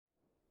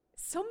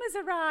Summer's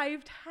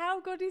arrived. How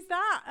good is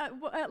that?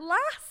 At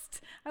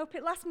last. I hope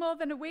it lasts more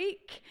than a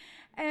week.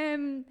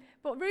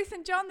 But Ruth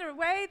and John, they're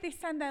away. They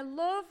send their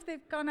love.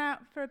 They've gone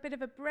out for a bit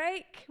of a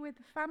break with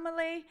the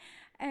family.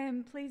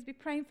 Please be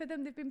praying for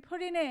them. They've been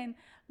putting in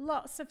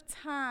lots of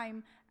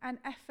time and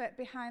effort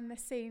behind the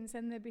scenes,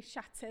 and they'll be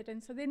shattered.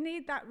 And so they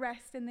need that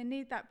rest and they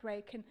need that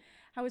break. And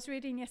I was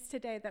reading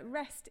yesterday that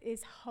rest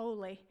is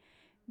holy.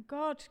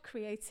 God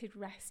created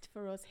rest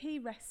for us. He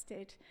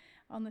rested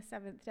on the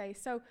seventh day.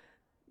 So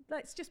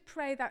let's just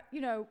pray that,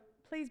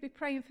 please be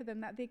praying for them,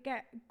 that they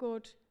get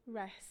good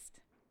rest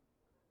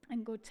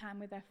and good time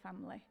with their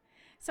family.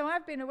 So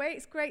I've been away.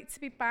 It's great to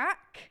be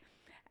back.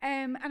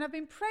 And I've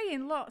been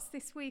praying lots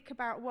this week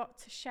about what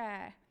to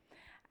share.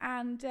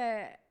 And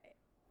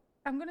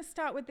I'm going to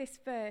start with this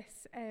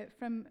verse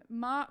from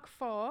Mark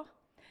 4,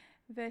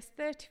 verse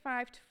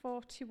 35 to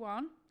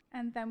 41,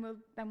 and then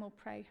we'll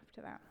pray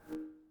after that.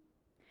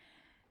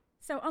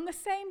 So on the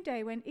same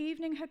day when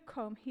evening had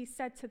come, he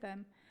said to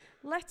them,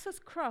 "Let us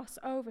cross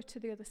over to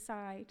the other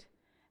side."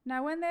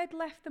 Now when they had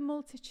left the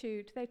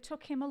multitude, they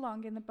took him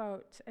along in the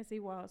boat as he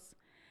was,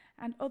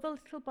 and other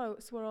little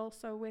boats were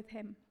also with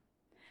him.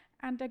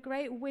 And a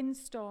great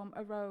windstorm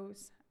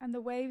arose, and the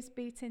waves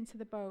beat into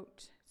the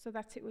boat, so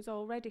that it was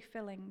already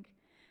filling.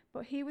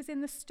 But he was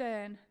in the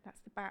stern,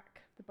 that's the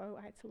back of the boat,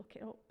 I had to look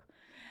it up,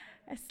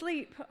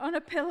 asleep on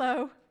a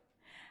pillow.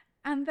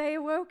 And they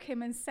awoke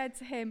him and said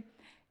to him,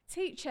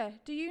 "Teacher,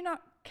 do you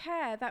not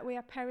care that we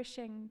are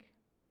perishing?"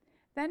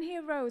 Then he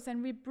arose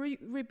and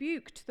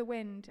rebuked the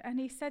wind, and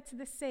he said to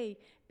the sea,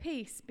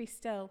 "Peace, be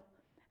still."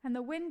 And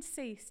the wind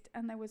ceased,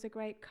 and there was a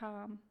great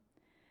calm.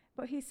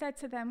 But he said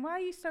to them, "Why are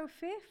you so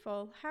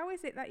fearful? How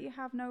is it that you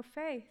have no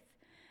faith?"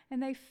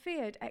 And they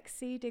feared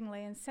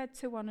exceedingly and said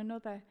to one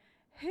another,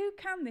 "Who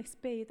can this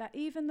be that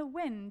even the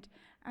wind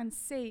and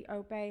sea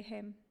obey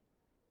him?"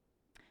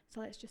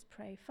 So let's just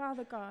pray.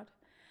 Father God,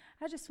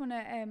 I just want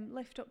to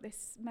lift up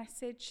this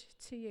message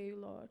to you,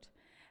 Lord,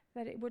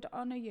 that it would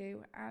honour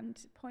you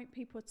and point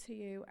people to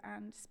you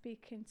and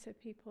speak into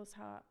people's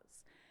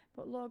hearts.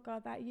 But Lord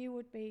God, that you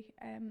would be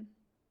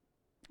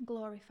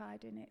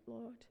glorified in it,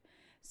 Lord.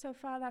 So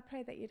Father, I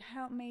pray that you'd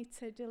help me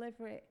to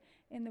deliver it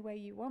in the way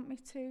you want me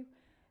to.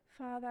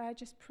 Father, I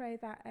just pray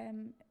that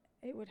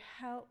it would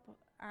help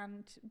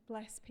and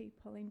bless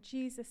people. In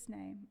Jesus'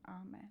 name,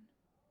 amen.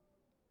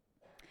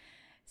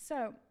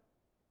 So,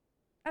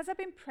 as I've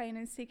been praying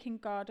and seeking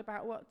God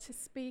about what to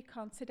speak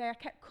on today, I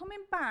kept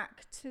coming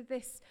back to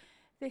this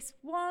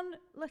one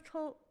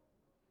little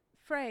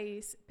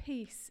phrase,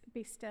 "Peace,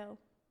 be still."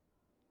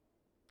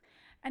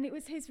 And it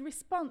was his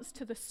response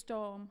to the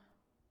storm.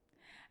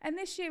 And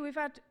this year we've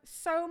had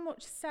so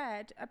much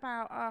said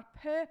about our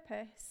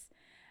purpose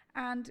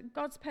and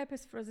God's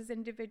purpose for us as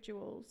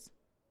individuals.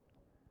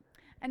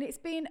 And it's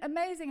been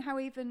amazing how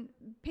even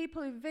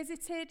people who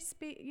visited,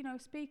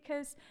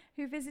 speakers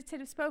who visited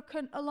have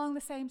spoken along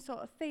the same sort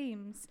of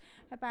themes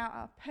about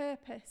our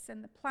purpose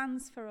and the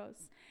plans for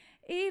us.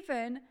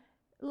 Even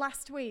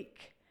last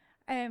week,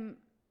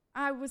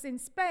 I was in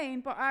Spain,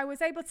 but I was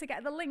able to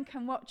get the link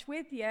and watch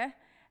with you.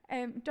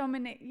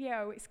 Dominic,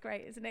 it's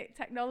great, isn't it?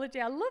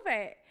 Technology, I love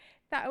it.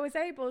 That I was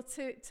able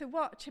to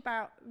watch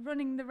about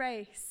running the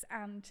race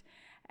and,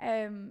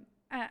 and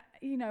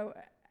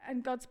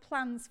God's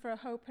plans for a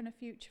hope and a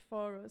future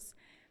for us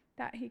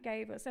that he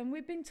gave us. And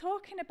we've been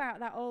talking about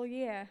that all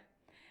year.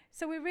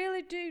 So we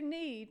really do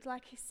need,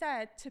 like he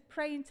said, to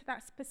pray into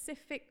that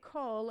specific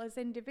call as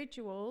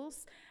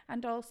individuals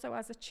and also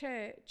as a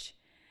church.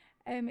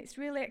 It's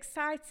really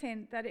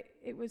exciting that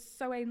it was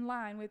so in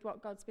line with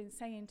what God's been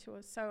saying to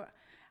us. So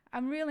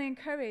I'm really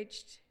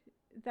encouraged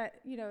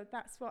that,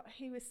 that's what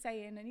he was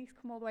saying. And he's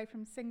come all the way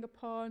from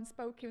Singapore and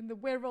spoke in the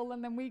Wirral,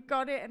 and then we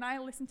got it, and I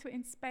listened to it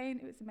in Spain.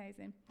 It was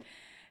amazing.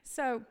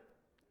 So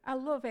I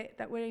love it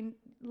that we're in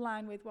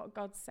line with what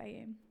God's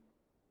saying.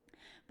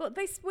 But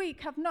this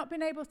week I've not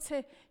been able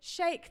to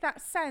shake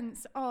that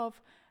sense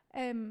of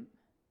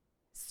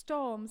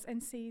storms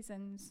and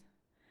seasons.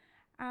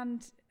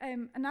 And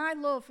I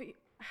love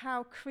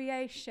how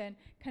creation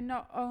can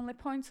not only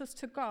point us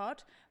to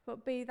God,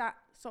 but be that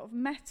sort of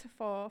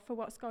metaphor for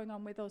what's going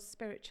on with us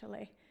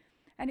spiritually.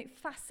 And it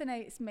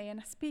fascinates me, and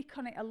I speak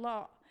on it a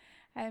lot.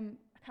 I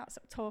can't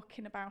stop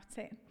talking about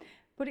it.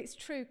 But it's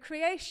true.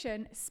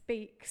 Creation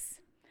speaks,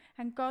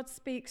 and God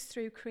speaks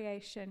through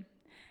creation.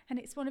 And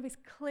it's one of his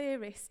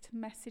clearest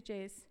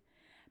messages,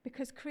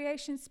 because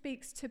creation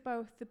speaks to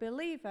both the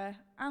believer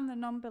and the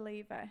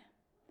non-believer.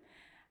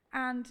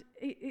 And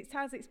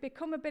it's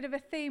become a bit of a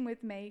theme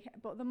with me,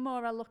 but the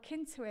more I look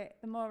into it,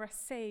 the more I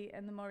see,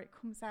 and the more it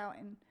comes out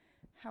in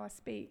how I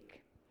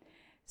speak.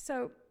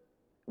 So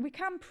we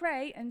can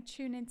pray and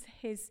tune into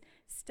his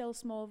still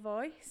small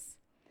voice,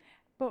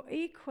 but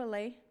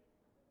equally,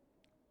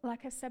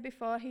 like I said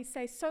before, he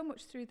says so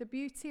much through the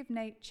beauty of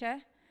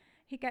nature.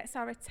 He gets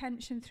our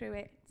attention through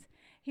it.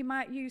 He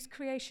might use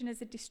creation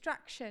as a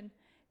distraction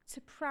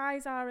to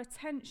prize our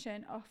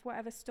attention off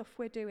whatever stuff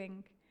we're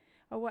doing,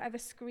 or whatever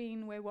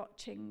screen we're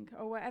watching,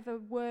 or whatever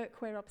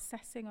work we're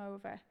obsessing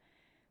over.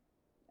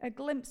 A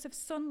glimpse of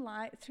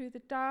sunlight through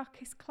the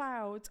darkest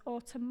clouds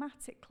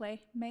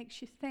automatically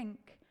makes you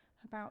think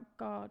about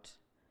God,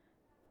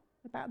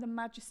 about the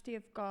majesty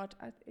of God.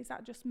 Is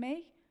that just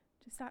me?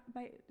 Is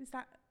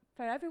that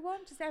for everyone?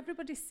 Does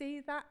everybody see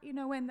that? You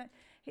know, when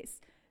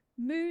it's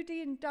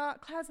moody and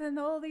dark clouds and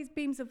all these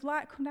beams of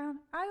light come down,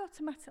 I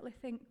automatically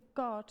think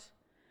God.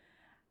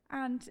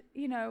 And,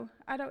 you know,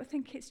 I don't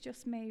think it's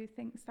just me who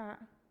thinks that.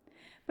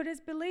 But as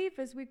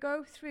believers, we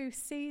go through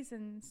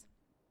seasons,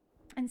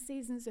 and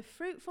seasons of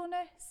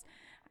fruitfulness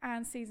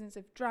and seasons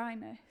of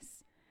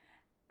dryness.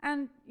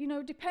 And, you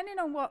know, depending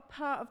on what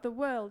part of the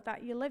world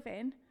that you live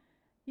in,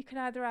 you can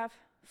either have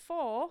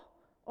 4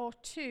 or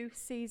 2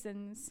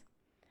 seasons.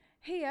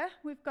 Here,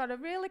 we've got a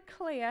really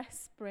clear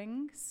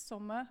spring,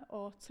 summer,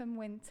 autumn,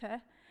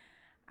 winter.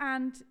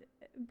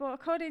 But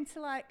according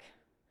to, like,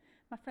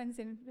 my friends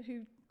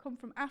who come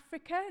from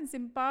Africa and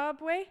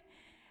Zimbabwe,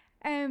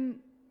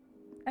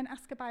 and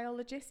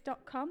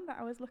askabiologist.com that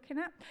I was looking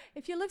at.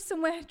 If you live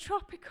somewhere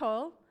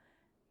tropical,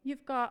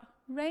 you've got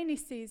rainy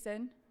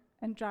season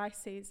and dry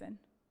season.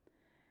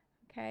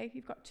 Okay,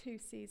 you've got 2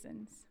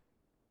 seasons.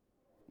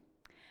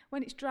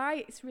 When it's dry,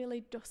 it's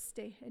really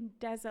dusty and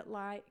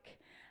desert-like,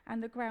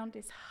 and the ground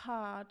is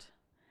hard.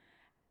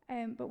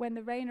 But when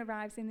the rain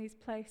arrives in these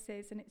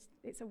places, and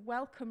it's a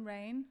welcome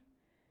rain,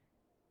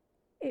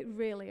 it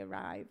really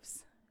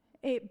arrives.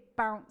 It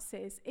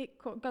bounces. It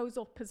goes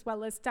up as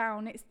well as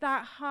down. It's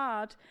that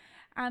hard.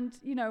 And,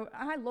 you know,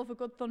 I love a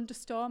good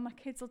thunderstorm. My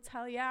kids will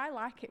tell you, I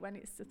like it when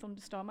it's a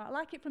thunderstorm. I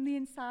like it from the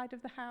inside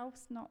of the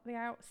house, not the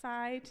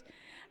outside.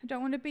 I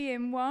don't want to be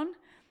in one.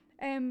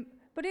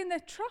 But in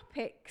the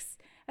tropics,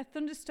 a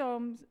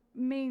thunderstorm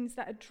means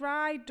that a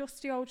dry,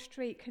 dusty old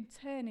street can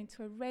turn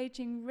into a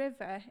raging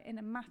river in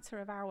a matter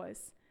of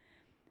hours.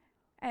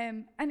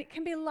 And it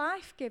can be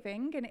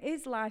life-giving, and it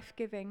is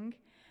life-giving,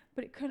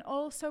 but it can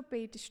also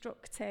be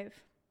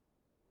destructive,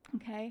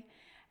 okay?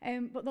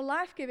 But the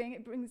life-giving,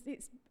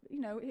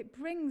 it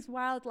brings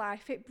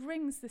wildlife, it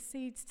brings the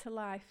seeds to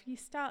life. You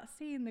start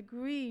seeing the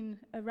green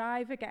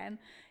arrive again,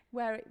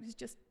 where it was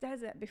just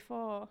desert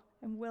before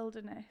and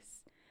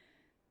wilderness.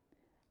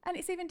 And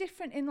it's even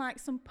different in like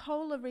some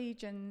polar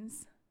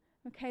regions,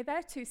 okay?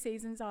 Their 2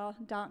 seasons are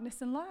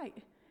darkness and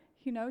light.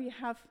 You know, you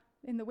have,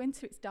 in the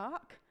winter it's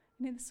dark,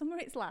 and in the summer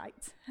it's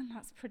light, and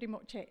that's pretty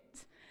much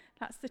it.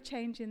 That's the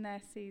change in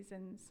their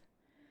seasons.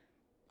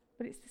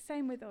 But it's the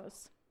same with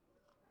us.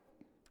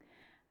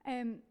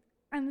 And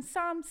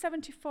Psalm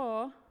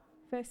 74,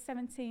 verse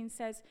 17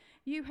 says,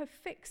 "You have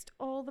fixed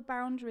all the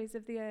boundaries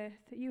of the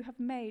earth. You have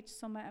made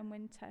summer and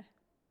winter."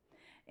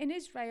 In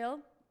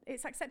Israel,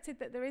 it's accepted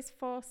that there is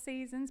 4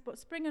 seasons, but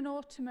spring and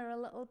autumn are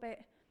a little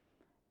bit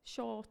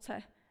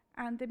shorter,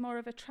 and they're more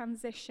of a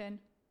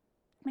transition,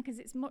 because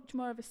it's much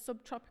more of a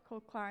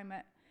subtropical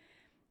climate.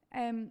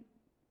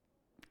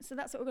 So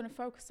that's what we're going to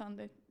focus on,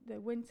 the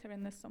winter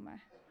and the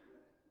summer.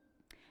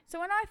 So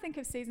when I think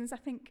of seasons, I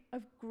think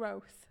of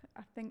growth.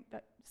 I think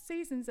that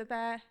seasons are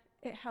there.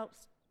 It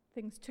helps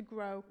things to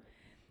grow.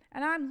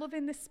 And I'm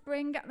loving the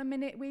spring at the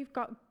minute. We've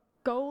got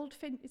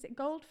goldfinches,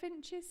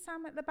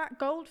 Sam, at the back?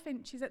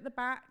 Goldfinches at the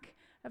back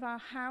of our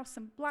house,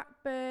 and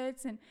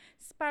blackbirds and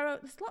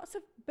sparrows. There's lots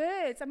of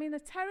birds. I mean, a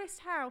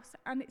terraced house,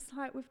 and it's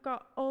like we've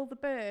got all the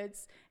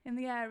birds in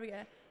the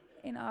area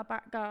in our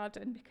back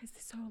garden because they're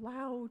so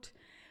loud.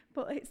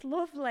 But it's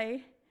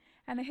lovely,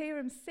 and I hear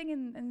them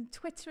singing and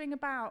twittering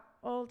about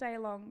all day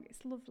long.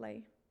 It's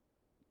lovely.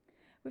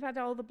 We've had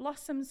all the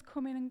blossoms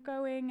coming and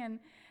going,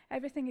 and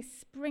everything is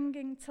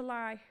springing to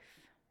life.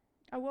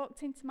 I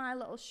walked into my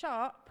little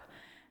shop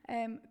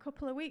a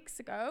couple of weeks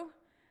ago,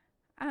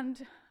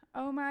 and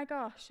oh my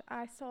gosh,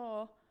 I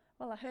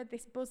heard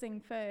this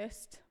buzzing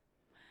first,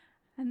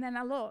 and then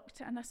I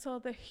looked, and I saw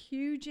the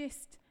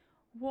hugest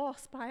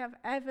wasp I have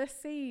ever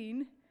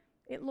seen.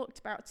 It looked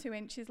about 2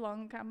 inches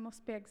long. I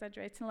must be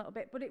exaggerating a little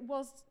bit, but it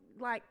was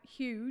like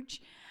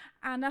huge.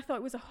 And I thought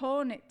it was a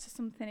hornet to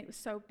something. It was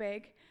so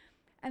big.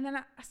 And then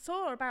I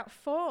saw about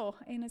 4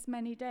 in as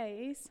many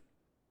days.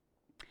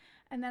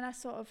 And then I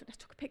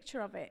took a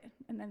picture of it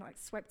and then like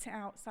swept it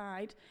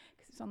outside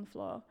because it was on the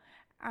floor.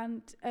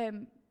 And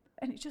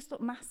it just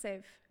looked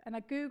massive. And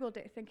I Googled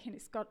it thinking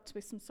it's got to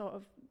be some sort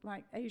of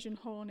like Asian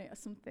hornet or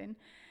something.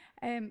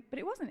 But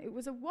it wasn't. It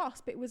was a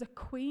wasp. It was a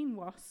queen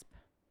wasp.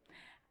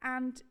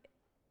 And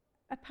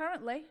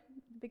apparently,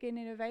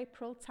 beginning of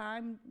April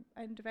time,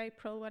 end of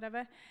April,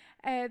 whatever,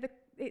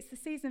 it's the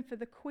season for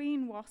the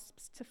queen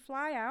wasps to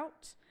fly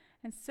out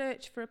and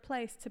search for a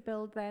place to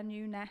build their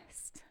new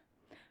nest.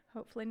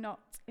 Hopefully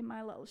not in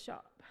my little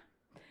shop.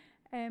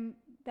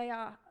 They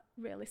are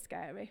really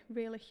scary,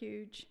 really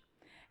huge.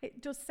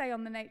 It does say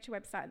on the nature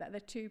website that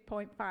they're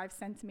 2.5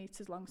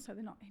 centimetres long, so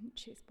they're not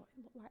inches, but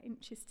it looked like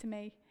inches to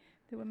me.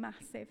 They were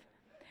massive.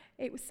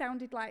 It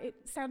sounded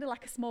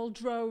like a small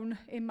drone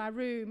in my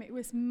room. It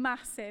was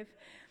massive.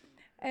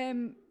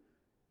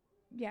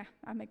 Yeah,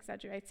 I'm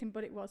exaggerating,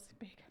 but it was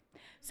big.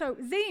 So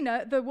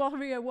Xena, the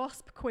warrior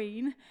wasp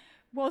queen,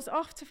 was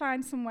off to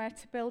find somewhere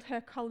to build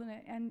her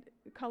colony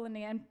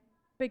and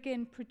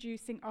begin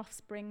producing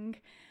offspring.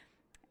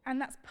 And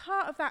that's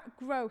part of that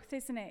growth,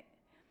 isn't it?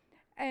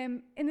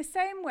 In the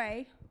same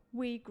way,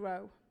 we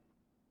grow.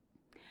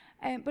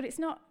 But it's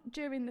not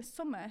during the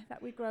summer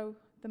that we grow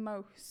the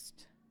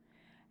most.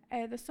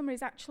 The summer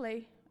is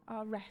actually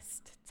our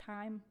rest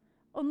time,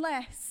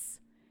 unless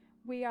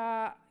we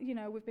are,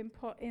 we've been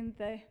put in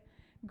the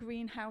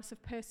greenhouse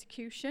of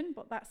persecution,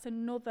 but that's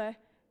another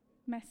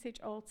message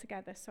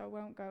altogether, so I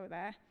won't go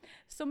there.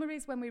 Summer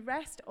is when we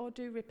rest or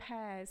do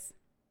repairs.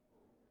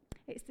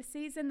 It's the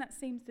season that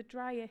seems the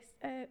driest.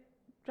 Where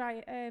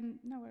am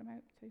I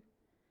up to?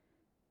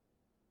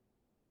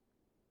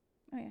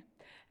 Oh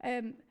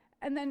yeah.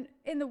 And then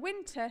in the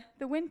winter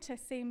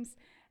seems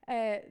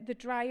the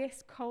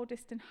driest,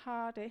 coldest, and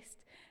hardest.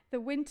 The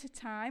winter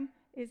time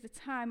is the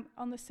time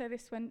on the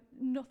service when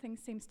nothing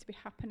seems to be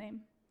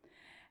happening.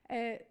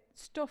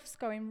 Stuff's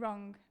going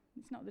wrong.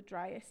 It's not the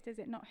driest, is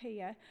it? Not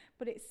here,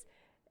 but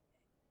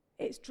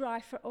it's dry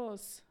for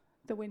us.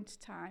 The winter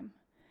time,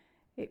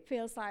 it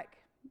feels like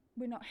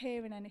we're not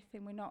hearing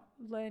anything, we're not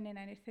learning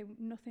anything,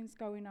 nothing's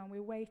going on,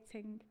 we're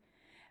waiting.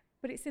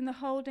 But it's in the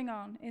holding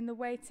on, in the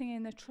waiting,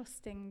 in the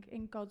trusting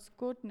in God's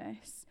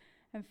goodness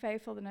and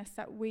faithfulness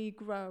that we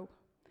grow.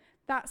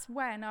 That's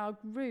when our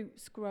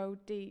roots grow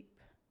deep,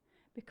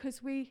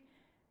 because we're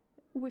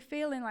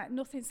feeling like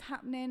nothing's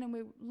happening and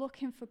we're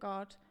looking for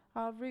God.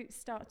 Our roots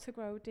start to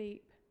grow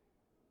deep.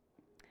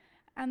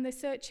 And they're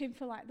searching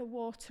for like the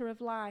water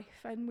of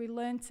life, and we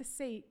learn to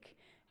seek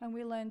and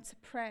we learn to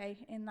pray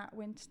in that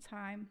winter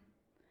time.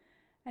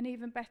 And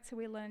even better,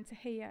 we learn to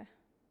hear.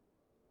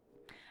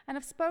 And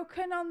I've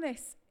spoken on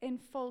this in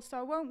full, so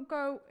I won't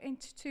go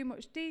into too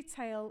much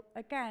detail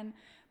again,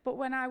 but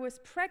when I was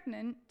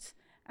pregnant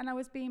and I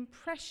was being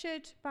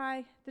pressured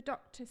by the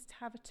doctors to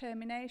have a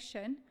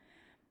termination,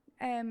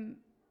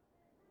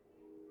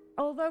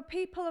 although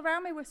people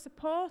around me were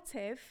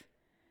supportive,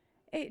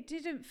 it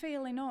didn't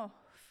feel enough.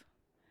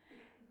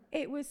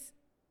 It was,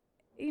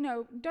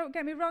 don't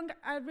get me wrong,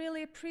 I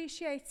really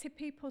appreciated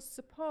people's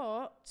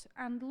support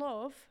and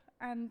love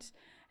and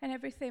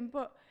everything,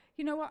 but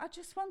you know what, I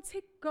just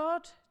wanted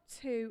God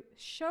to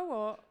show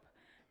up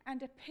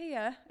and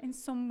appear in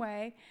some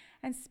way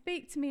and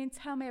speak to me and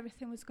tell me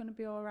everything was going to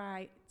be all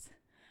right.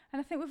 And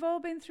I think we've all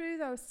been through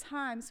those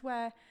times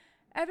where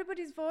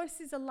everybody's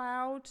voices are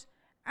loud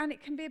and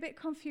it can be a bit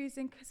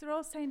confusing because they're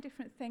all saying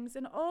different things,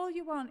 and all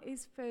you want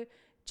is for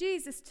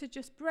Jesus to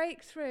just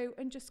break through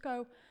and just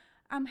go,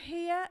 I'm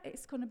here,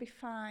 it's going to be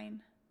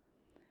fine.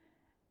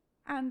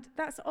 And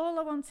that's all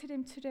I wanted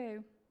him to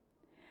do.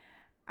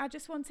 I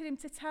just wanted him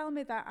to tell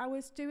me that I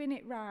was doing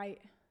it right,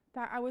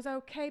 that I was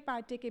okay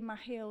by digging my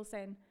heels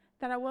in,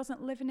 that I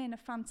wasn't living in a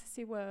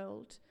fantasy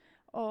world,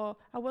 or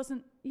I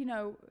wasn't,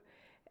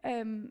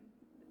 I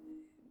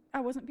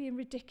wasn't being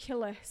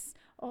ridiculous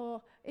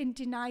or in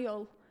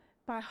denial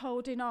by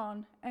holding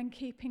on and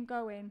keeping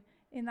going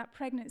in that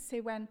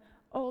pregnancy when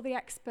all the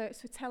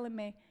experts were telling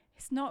me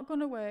it's not going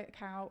to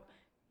work out,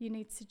 you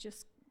need to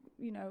just,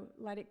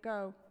 let it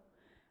go.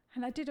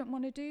 And I didn't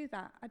want to do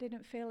that. I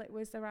didn't feel it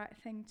was the right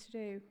thing to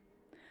do.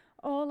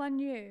 All I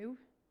knew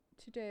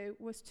to do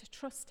was to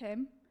trust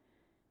him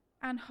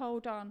and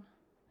hold on.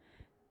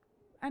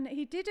 And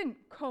he didn't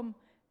come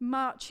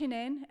marching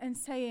in and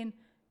saying,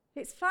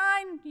 it's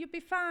fine, you'll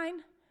be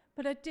fine.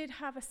 But I did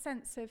have a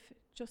sense of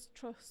just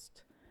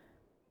trust,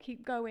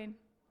 keep going.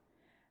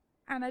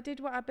 And I did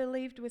what I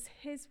believed was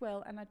his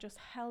will, and I just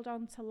held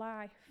on to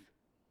life.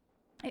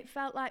 It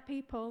felt like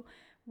people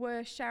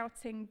were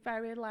shouting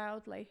very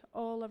loudly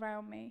all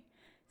around me,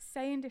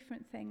 saying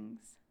different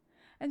things.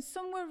 And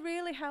some were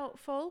really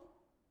helpful,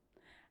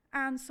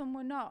 and some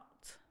were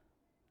not.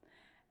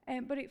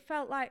 But it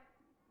felt like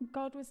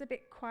God was a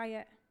bit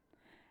quiet.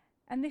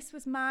 And this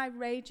was my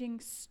raging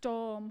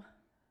storm.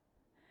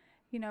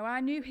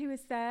 I knew he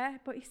was there,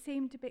 but he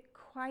seemed a bit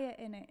quiet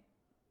in it.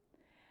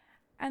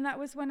 And that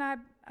was when I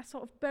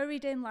sort of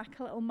buried in like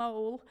a little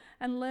mole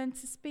and learned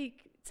to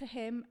speak to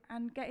him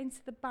and get into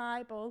the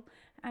Bible,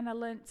 and I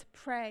learned to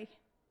pray.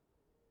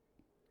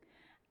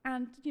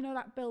 And,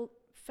 that built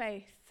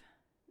faith,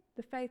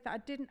 the faith that I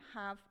didn't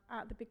have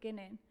at the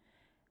beginning.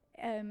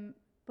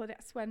 But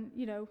that's when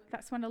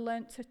I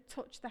learned to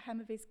touch the hem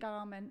of his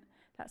garment.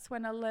 That's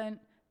when I learned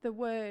the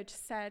word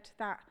said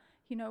that,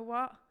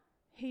 what?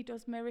 He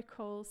does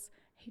miracles.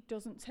 He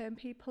doesn't turn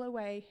people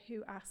away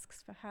who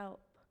asks for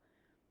help.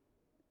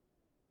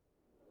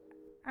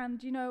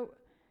 And,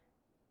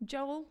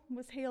 Joel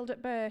was healed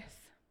at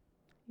birth.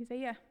 He's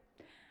here.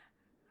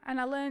 And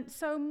I learned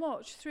so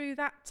much through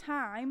that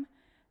time,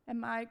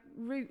 and my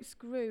roots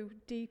grew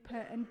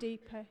deeper and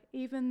deeper.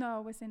 Even though I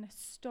was in a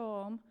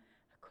storm,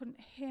 I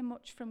couldn't hear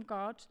much from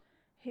God.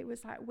 It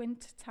was like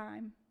winter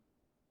time.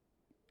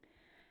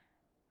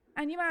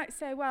 And you might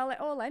say, well, it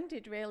all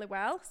ended really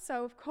well,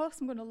 so of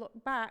course I'm going to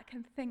look back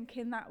and think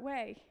in that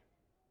way.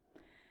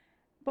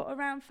 But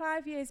around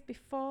 5 years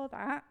before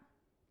that,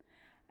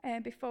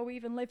 before we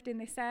even lived in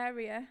this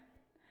area,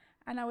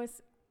 and I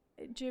was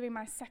during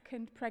my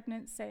second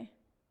pregnancy,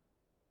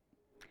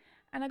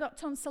 And I got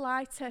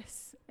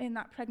tonsillitis in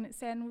that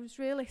pregnancy and was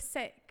really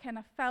sick, and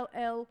I felt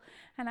ill,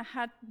 and I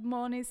had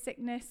morning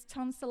sickness.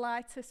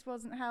 Tonsillitis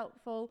wasn't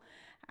helpful,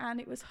 and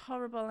it was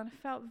horrible, and I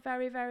felt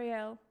very, very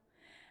ill.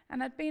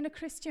 And I'd been a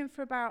Christian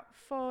for about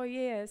 4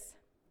 years,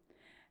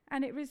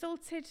 and it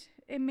resulted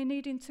in me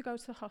needing to go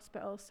to the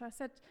hospital. So I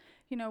said,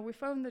 we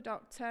phoned the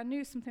doctor. I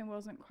knew something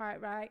wasn't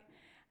quite right,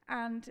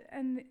 and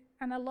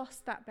I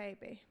lost that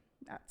baby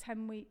at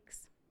 10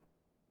 weeks.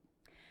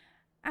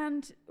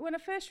 And when I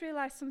first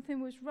realised something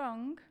was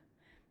wrong,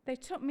 they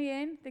took me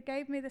in, they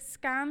gave me the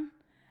scan,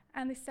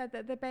 and they said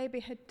that the baby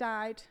had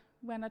died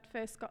when I'd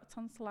first got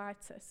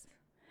tonsillitis.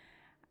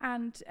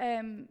 And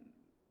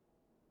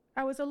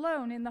I was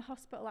alone in the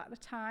hospital at the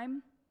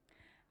time,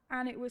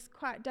 and it was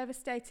quite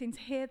devastating to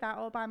hear that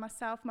all by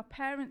myself. My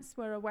parents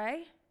were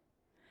away.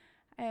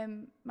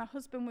 My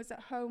husband was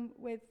at home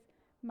with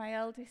my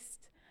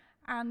eldest,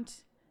 and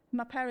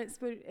my parents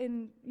were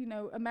in,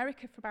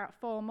 America for about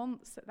 4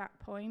 months at that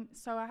point.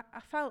 So I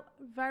felt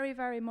very,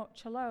 very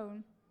much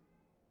alone.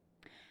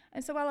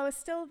 And so while I was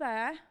still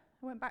there,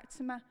 I went back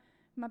to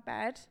my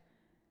bed,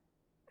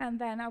 and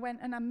then I went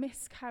and I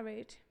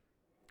miscarried.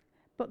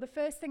 But the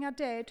first thing I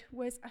did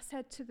was I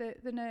said to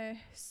the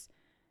nurse,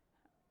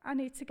 I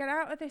need to get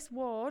out of this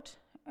ward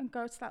and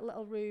go to that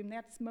little room. They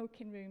had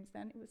smoking rooms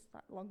then. It was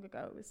that long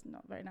ago. It was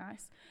not very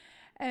nice.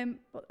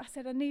 But I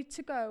said, I need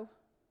to go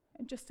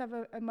and just have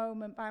a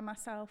moment by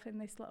myself in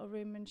this little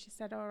room. And she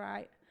said, all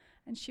right.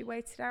 And she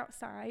waited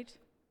outside.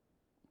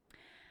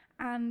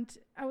 And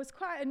I was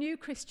quite a new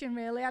Christian,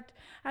 really.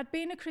 I'd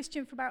been a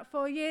Christian for about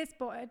 4 years,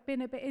 but I'd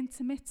been a bit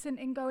intermittent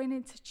in going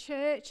into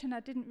church, and I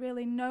didn't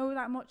really know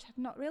that much. I'd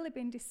not really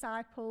been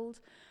discipled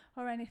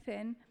or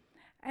anything.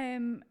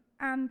 And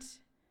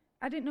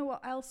I didn't know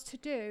what else to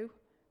do,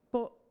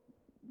 but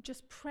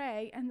just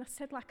pray. And I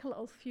said like a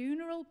little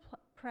funeral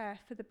prayer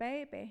for the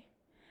baby.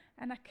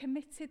 And I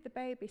committed the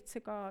baby to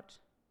God.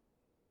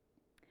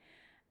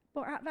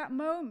 But at that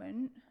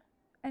moment,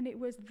 and it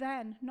was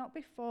then, not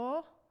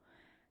before,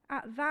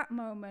 at that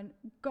moment,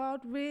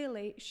 God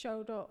really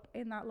showed up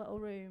in that little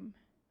room.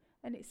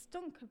 And it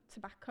stunk of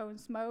tobacco and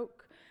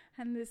smoke,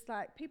 and there's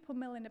like people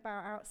milling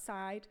about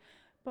outside.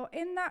 But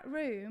in that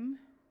room,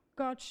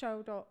 God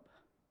showed up.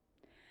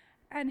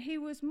 And he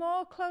was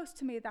more close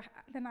to me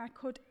than I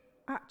could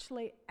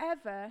actually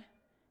ever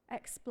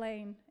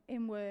explain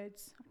in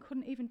words. I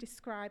couldn't even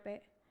describe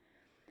it.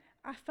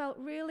 I felt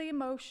really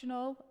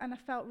emotional, and I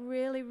felt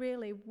really,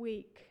 really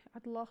weak.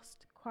 I'd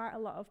lost quite a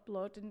lot of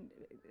blood and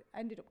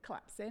ended up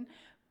collapsing,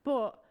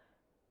 but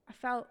I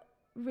felt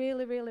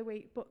really, really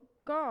weak. But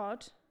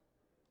God,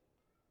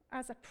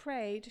 as I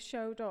prayed,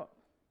 showed up.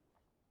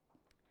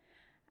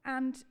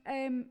 And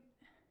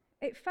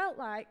it felt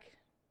like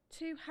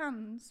 2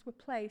 hands were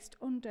placed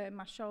under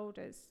my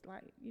shoulders,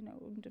 like,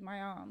 under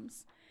my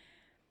arms.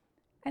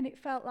 And it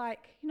felt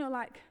like,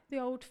 like the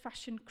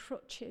old-fashioned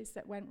crutches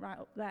that went right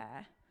up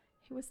there.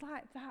 It was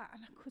like that,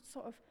 and I could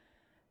sort of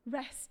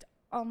rest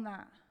on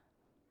that.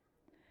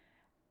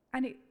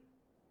 And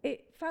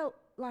it felt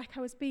like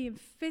I was being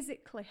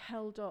physically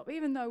held up,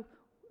 even though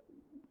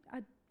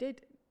I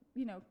did,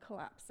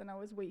 collapse and I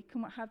was weak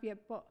and what have you,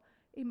 but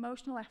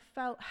emotionally I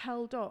felt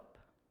held up.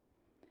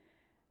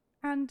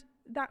 And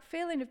that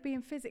feeling of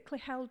being physically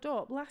held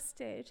up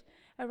lasted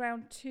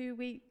around 2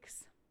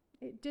 weeks.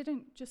 It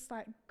didn't just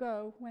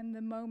go when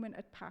the moment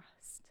had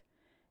passed.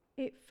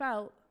 It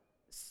felt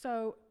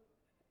so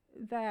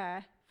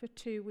there for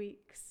 2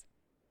 weeks.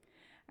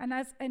 And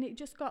it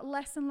just got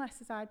less and less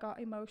as I got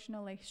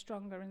emotionally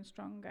stronger and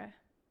stronger.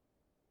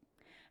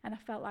 And I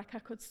felt like I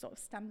could sort of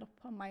stand up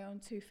on my own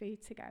 2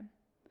 feet again.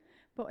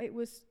 But it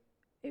was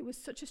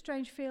such a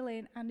strange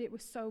feeling, and it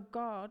was so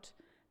God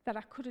that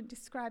I couldn't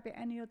describe it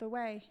any other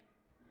way,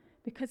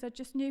 because I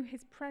just knew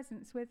his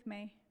presence with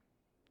me.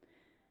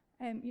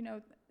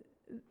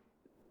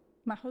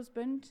 My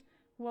husband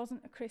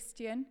wasn't a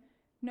Christian.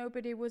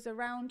 Nobody was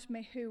around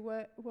me who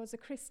was a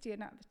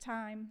Christian at the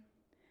time.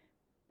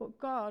 But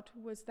God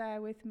was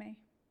there with me.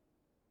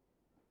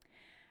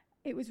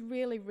 It was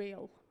really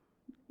real,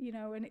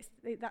 and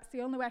that's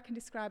the only way I can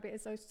describe it,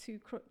 is those 2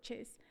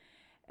 crutches.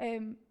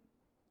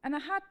 And I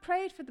had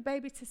prayed for the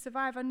baby to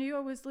survive. I knew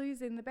I was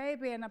losing the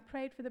baby, and I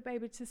prayed for the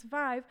baby to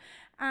survive.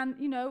 And,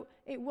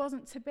 it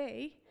wasn't to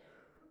be.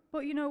 But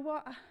you know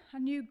what? I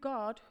knew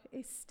God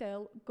is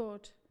still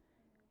good.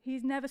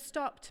 He's never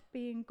stopped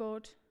being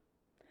good.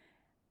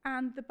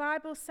 And the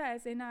Bible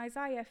says in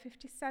Isaiah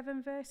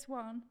 57 verse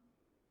 1,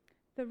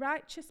 the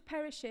righteous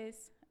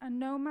perishes, and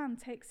no man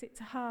takes it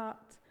to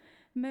heart.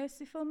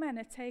 Merciful men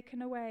are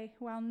taken away,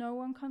 while no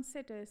one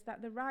considers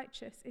that the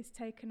righteous is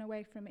taken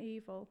away from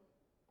evil.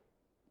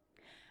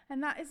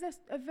 And that is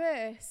a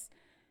verse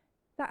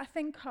that I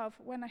think of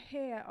when I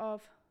hear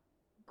of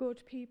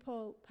good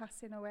people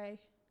passing away,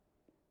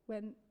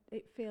 when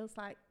it feels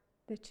like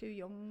they're too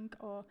young,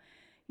 or,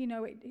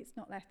 it's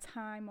not their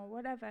time or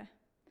whatever.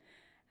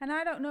 And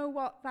I don't know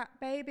what that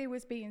baby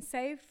was being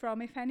saved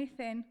from, if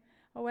anything,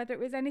 or whether it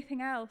was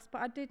anything else,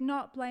 but I did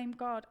not blame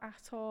God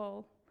at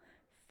all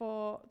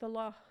for the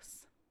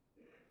loss.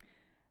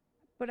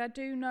 But I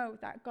do know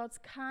that God's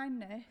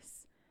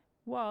kindness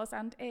was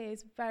and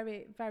is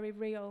very, very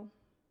real.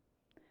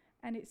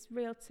 And it's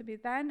real to me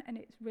then, and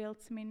it's real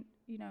to me,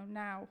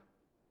 now.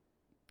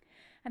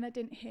 And I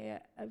didn't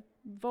hear a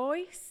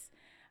voice,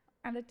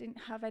 and I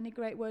didn't have any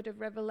great word of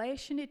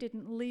revelation. It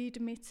didn't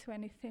lead me to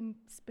anything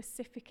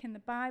specific in the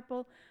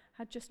Bible.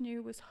 I just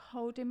knew he was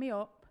holding me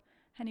up,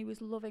 and he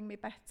was loving me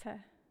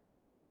better.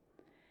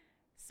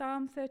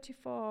 Psalm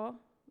 34,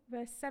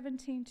 verse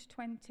 17 to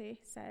 20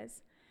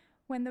 says,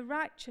 "When the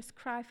righteous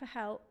cry for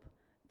help,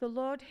 the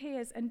Lord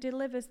hears and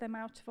delivers them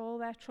out of all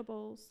their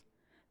troubles.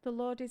 The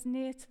Lord is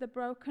near to the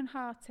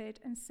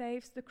brokenhearted and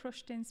saves the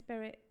crushed in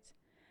spirit.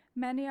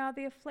 Many are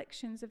the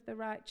afflictions of the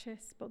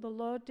righteous, but the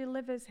Lord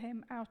delivers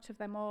him out of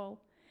them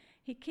all.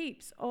 He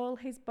keeps all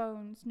his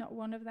bones, not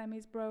one of them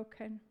is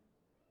broken."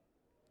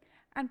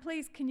 And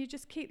please, can you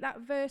just keep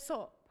that verse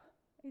up?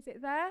 Is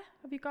it there?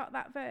 Have you got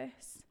that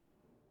verse?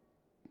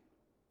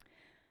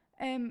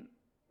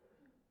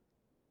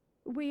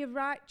 We are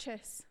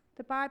righteous.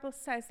 The Bible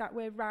says that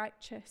we're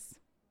righteous.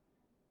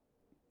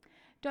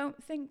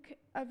 Don't think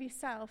of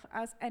yourself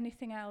as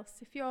anything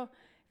else. If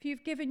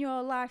you've given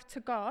your life to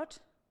God,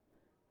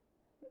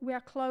 we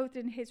are clothed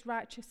in his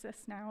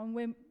righteousness now. And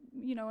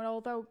and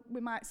although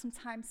we might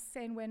sometimes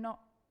sin, we're not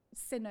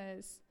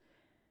sinners.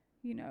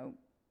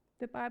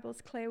 The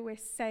Bible's clear we're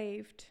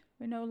saved.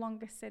 We're no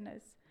longer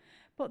sinners.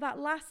 But that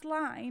last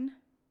line,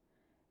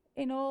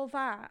 in all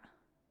that,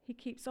 he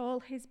keeps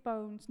all his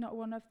bones, not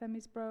one of them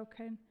is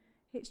broken.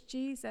 It's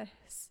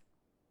Jesus.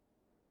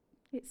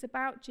 It's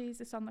about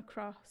Jesus on the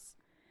cross.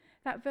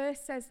 That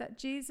verse says that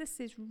Jesus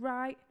is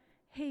right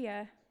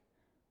here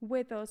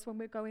with us when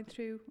we're going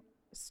through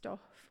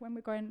stuff, when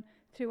we're going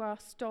through our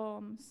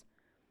storms.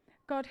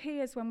 God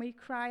hears when we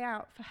cry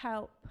out for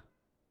help.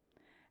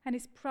 And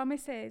his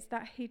promise is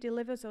that he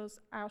delivers us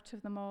out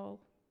of them all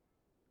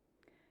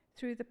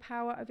through the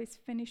power of his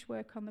finished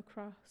work on the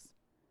cross.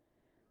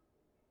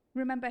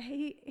 Remember,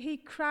 he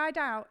cried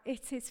out,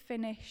 "It is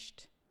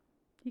finished."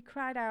 He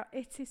cried out,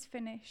 "It is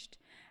finished,"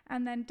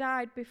 and then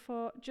died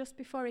just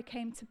before he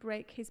came to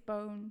break his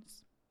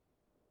bones.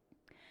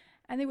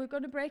 And they were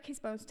going to break his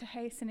bones to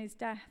hasten his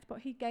death,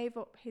 but he gave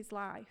up his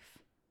life.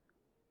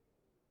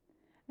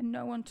 And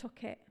no one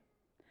took it.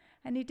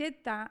 And he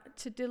did that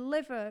to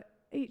deliver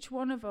each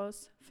one of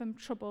us from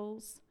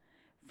troubles,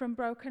 from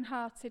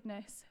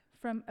brokenheartedness,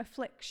 from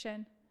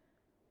affliction,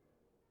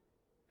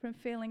 from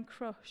feeling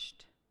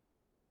crushed.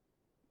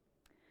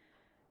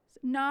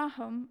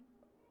 Nahum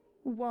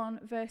 1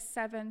 verse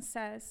 7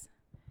 says,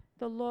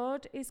 "The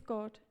Lord is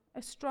good,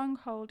 a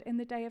stronghold in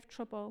the day of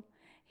trouble.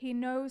 He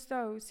knows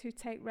those who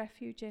take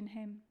refuge in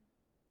him."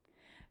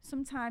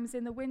 Sometimes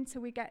in the winter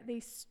we get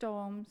these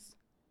storms.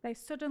 They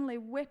suddenly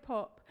whip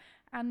up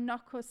and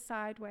knock us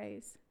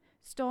sideways.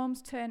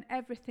 Storms turn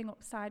everything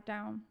upside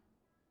down.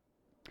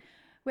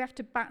 We have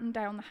to batten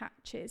down the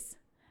hatches.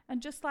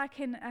 And just like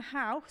in a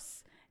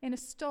house, in a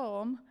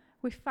storm,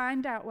 we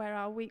find out where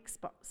our weak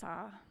spots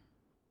are.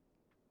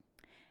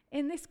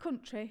 In this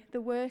country,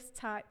 the worst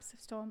types of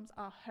storms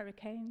are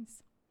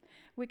hurricanes.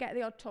 We get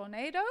the odd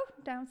tornado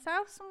down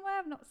south somewhere.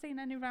 I've not seen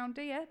any around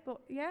here, but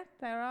yeah,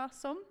 there are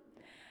some.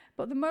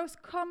 But the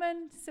most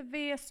common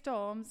severe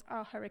storms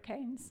are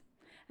hurricanes.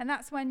 And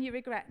that's when you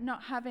regret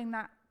not having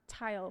that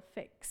tile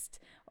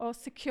fixed or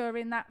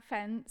securing that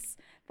fence.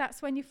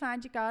 That's when you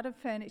find your garden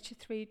furniture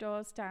 3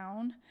 doors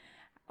down.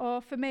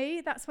 Or for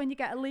me, that's when you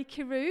get a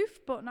leaky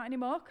roof, but not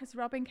anymore because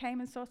Robin came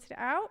and sorted it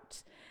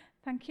out.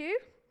 Thank you.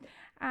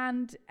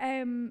 And,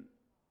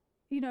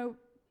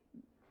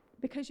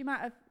 because you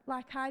might have,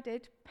 like I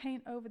did,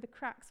 paint over the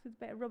cracks with a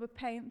bit of rubber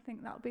paint and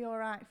think that'll be all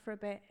right for a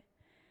bit.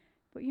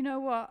 But you know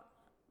what?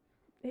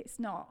 It's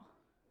not.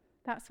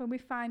 That's when we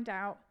find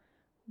out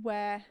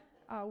where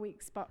our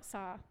weak spots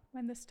are,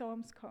 when the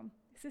storms come.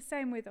 It's the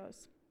same with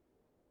us.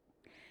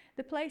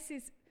 The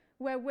places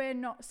where we're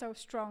not so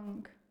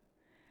strong.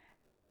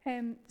 So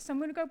I'm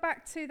going to go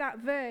back to that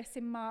verse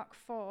in Mark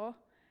 4,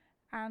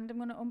 and I'm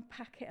going to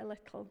unpack it a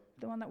little,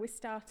 the one that we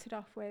started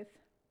off with.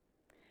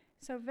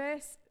 So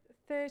verse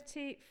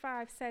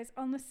 35 says,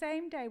 "On the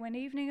same day when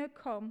evening had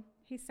come,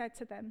 he said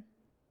to them,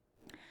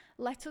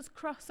 'Let us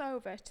cross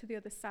over to the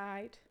other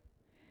side.'"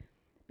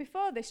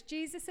 Before this,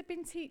 Jesus had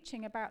been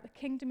teaching about the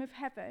kingdom of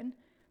heaven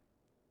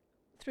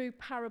through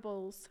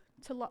parables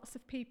to lots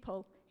of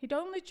people. He'd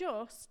only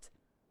just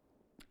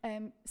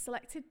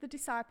selected the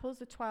disciples,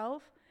 the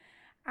 12,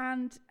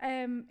 and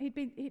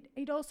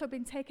he'd also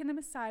been taking them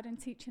aside and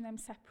teaching them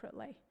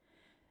separately.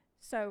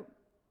 So,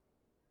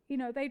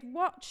 they'd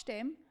watched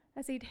him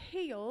as he'd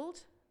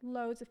healed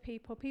loads of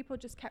people. People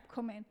just kept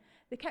coming.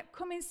 They kept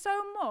coming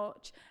so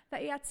much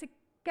that he had to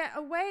get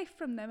away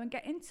from them and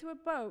get into a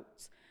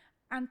boat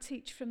and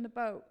teach from the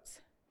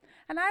boat.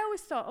 And I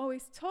always thought,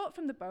 he's taught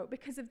from the boat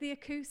because of the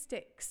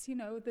acoustics.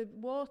 The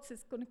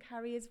water's going to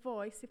carry his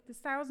voice. If there's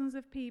thousands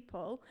of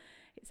people,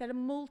 it said a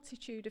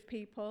multitude of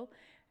people,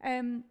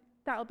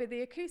 that'll be the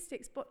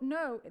acoustics. But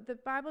no, the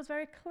Bible's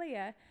very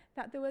clear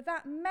that there were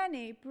that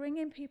many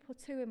bringing people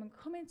to him and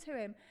coming to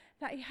him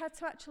that he had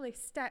to actually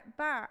step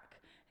back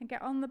and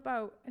get on the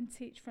boat and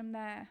teach from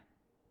there.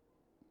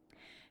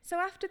 So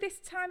after this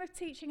time of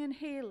teaching and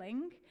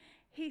healing,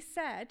 he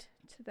said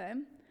to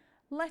them,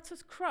 let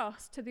us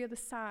cross to the other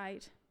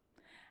side.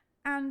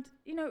 And,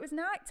 it was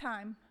night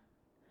time.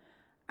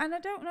 And I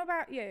don't know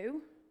about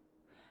you,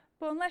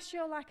 but unless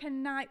you're like a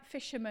night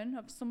fisherman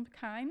of some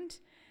kind,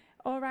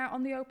 or out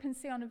on the open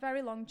sea on a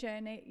very long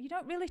journey, you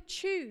don't really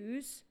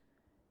choose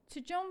to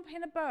jump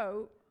in a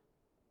boat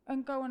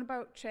and go on a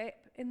boat trip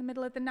in the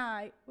middle of the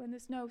night when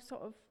there's no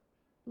sort of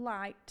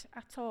light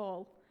at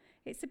all.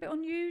 It's a bit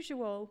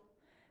unusual.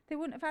 They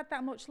wouldn't have had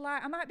that much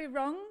light. I might be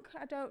wrong,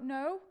 I don't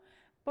know.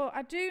 But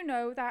I do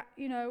know that,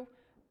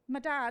 my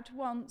dad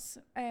once,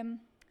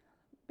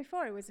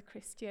 before he was a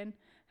Christian,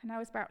 and I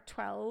was about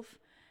 12,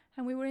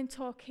 and we were in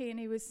Torquay and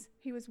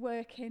he was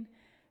working,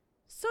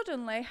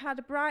 suddenly had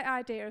a bright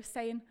idea of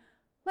saying,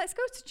 let's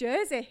go to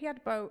Jersey. He had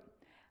a boat.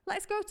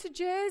 Let's go to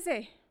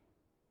Jersey.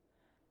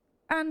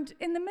 And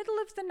in the middle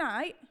of the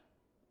night,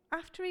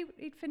 after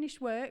he'd finished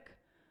work,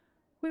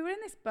 we were in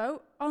this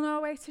boat on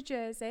our way to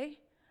Jersey,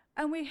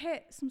 and we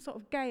hit some sort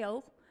of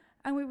gale,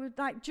 and we were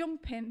like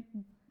jumping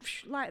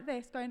like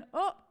this, going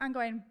up and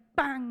going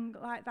bang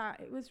like that.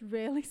 It was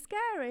really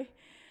scary.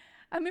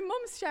 And my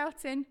mum's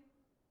shouting,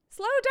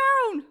 slow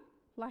down,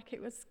 like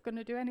it was going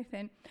to do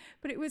anything.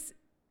 But it's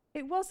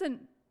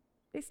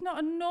not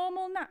a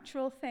normal,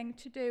 natural thing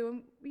to do.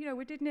 And,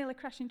 we did nearly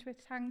crash into a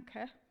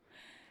tanker.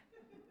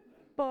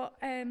 But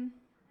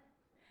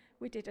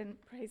we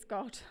didn't, praise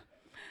God.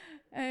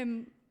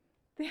 In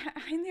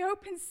the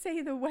open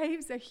sea, the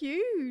waves are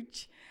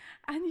huge.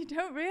 And you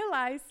don't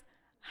realise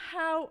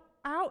how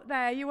out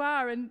there you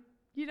are. And,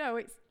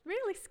 it's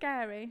really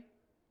scary.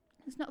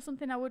 It's not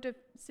something I would have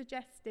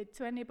suggested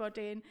to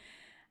anybody.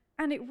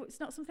 And it's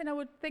not something I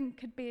would think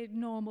could be a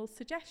normal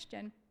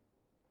suggestion.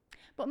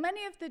 But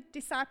many of the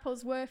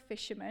disciples were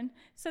fishermen,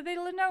 so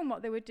they'll have known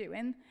what they were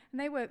doing, and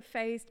they weren't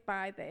fazed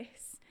by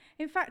this.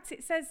 In fact,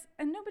 it says,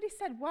 and nobody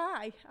said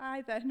why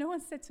either. No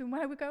one said to them,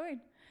 where are we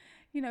going?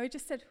 He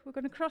just said, we're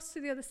going to cross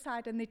to the other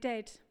side, and they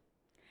did.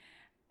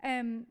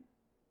 And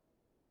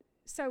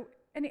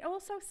it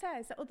also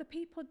says that other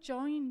people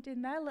joined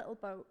in their little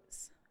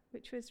boats,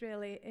 which was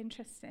really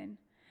interesting.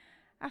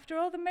 After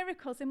all the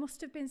miracles, they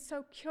must have been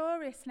so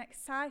curious and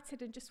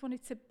excited and just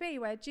wanted to be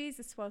where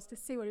Jesus was to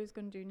see what he was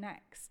going to do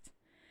next.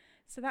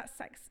 So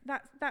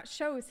that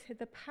shows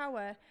the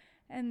power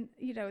and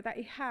that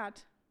he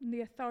had and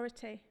the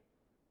authority.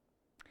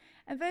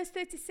 And verse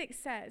 36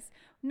 says,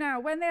 now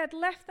when they had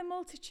left the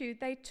multitude,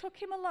 they took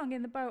him along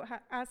in the boat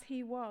as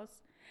he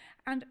was,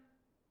 and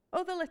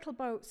other little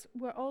boats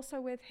were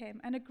also with him,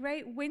 and a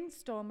great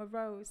windstorm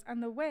arose,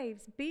 and the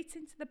waves beat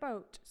into the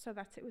boat so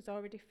that it was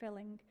already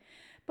filling.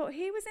 But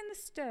he was in the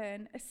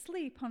stern,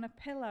 asleep on a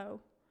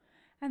pillow.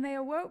 And they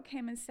awoke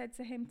him and said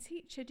to him,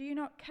 Teacher, do you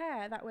not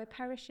care that we're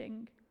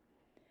perishing?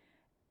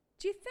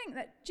 Do you think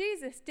that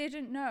Jesus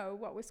didn't know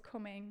what was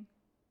coming?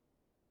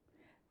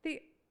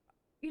 The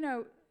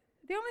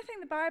only thing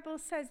the Bible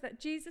says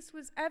that Jesus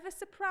was ever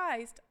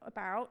surprised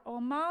about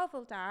or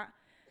marveled at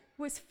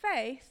was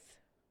faith,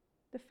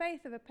 the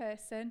faith of a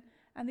person,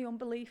 and the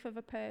unbelief of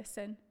a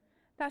person.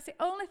 That's the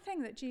only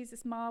thing that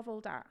Jesus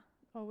marveled at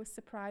or was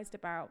surprised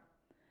about,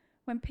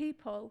 when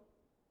people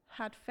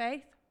had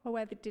faith or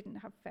where they didn't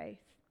have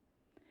faith.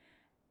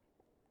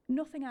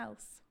 Nothing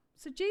else.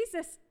 So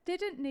Jesus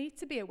didn't need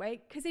to be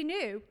awake because he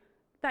knew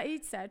that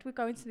he'd said we're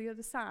going to the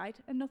other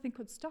side and nothing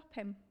could stop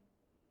him.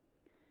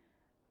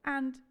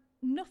 And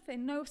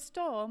no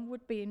storm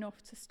would be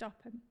enough to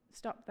stop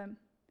them.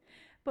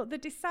 But the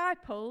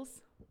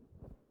disciples,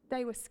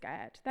 they were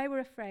scared. They were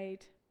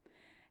afraid.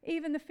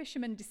 Even the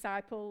fishermen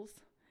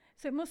disciples.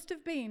 So it must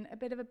have been a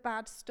bit of a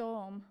bad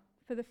storm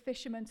for the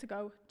fishermen to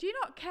go, do you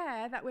not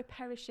care that we're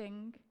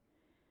perishing?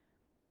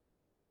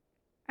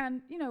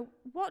 And,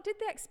 what did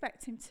they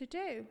expect him to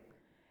do?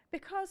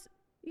 Because,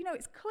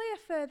 it's clear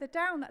further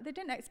down that they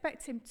didn't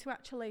expect him to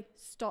actually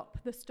stop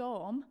the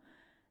storm.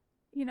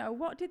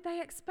 What did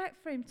they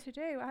expect for him to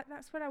do?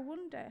 That's what I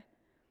wonder.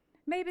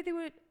 Maybe they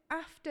were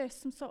after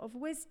some sort of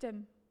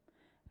wisdom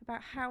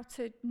about how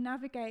to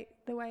navigate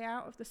the way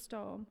out of the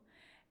storm.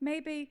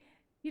 Maybe,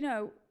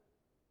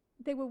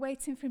 they were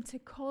waiting for him to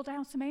call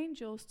down some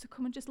angels to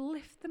come and just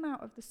lift them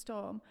out of the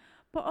storm.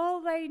 But all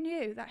they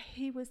knew that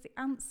he was the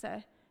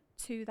answer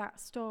to that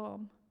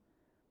storm.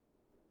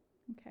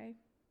 Okay.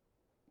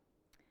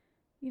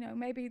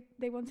 Maybe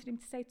they wanted him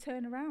to say,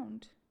 turn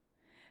around.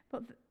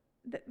 But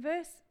the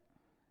verse,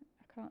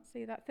 I can't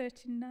see that,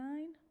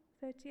 39,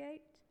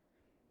 38?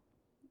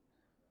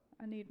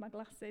 I need my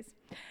glasses.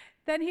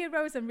 Then he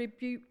arose and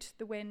rebuked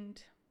the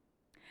wind.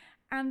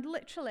 And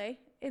literally,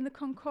 in the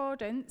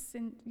concordance,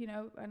 and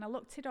I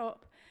looked it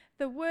up,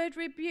 the word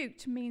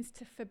rebuked means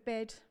to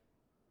forbid.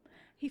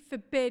 He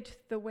forbid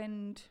the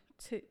wind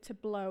to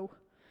blow.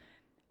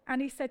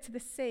 And he said to the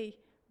sea,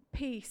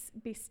 peace,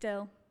 be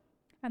still.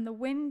 And the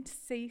wind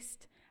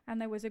ceased,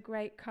 and there was a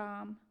great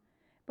calm.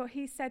 But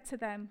he said to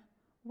them,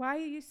 why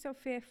are you so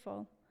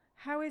fearful?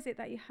 How is it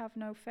that you have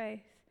no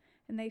faith?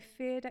 And they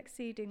feared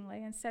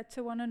exceedingly and said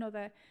to one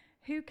another,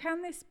 Who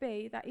can this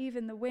be that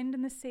even the wind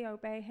and the sea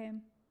obey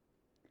him?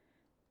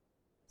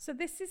 So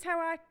this is how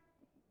I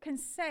can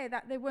say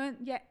that they weren't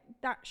yet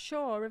that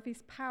sure of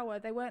his power.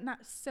 They weren't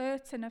that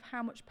certain of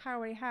how much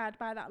power he had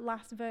by that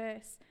last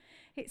verse.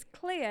 It's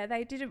clear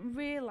they didn't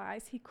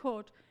realize he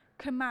could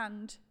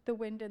command the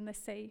wind and the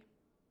sea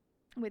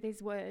with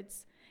his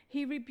words.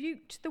 He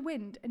rebuked the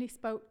wind and he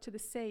spoke to the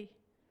sea.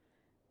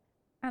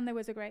 And there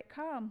was a great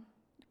calm.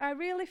 I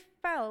really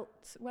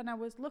felt when I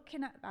was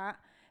looking at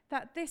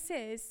that this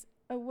is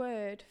a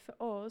word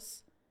for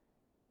us,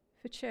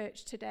 for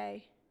church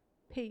today.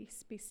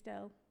 Peace, be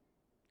still.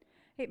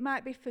 It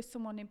might be for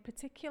someone in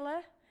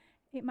particular.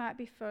 It might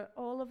be for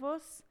all of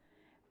us.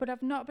 But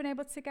I've not been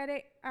able to get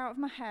it out of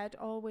my head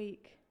all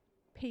week.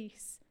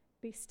 Peace,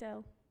 be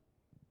still.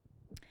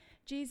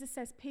 Jesus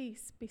says,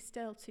 peace, be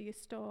still to your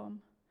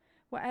storm.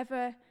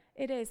 Whatever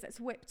it is that's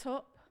whipped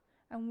up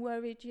and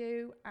worried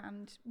you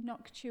and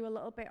knocked you a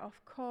little bit off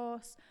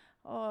course,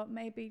 or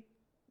maybe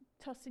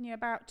tossing you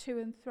about to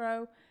and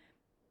fro,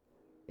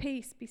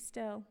 peace, be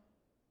still.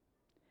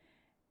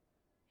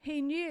 He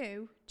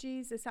knew,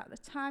 Jesus, at the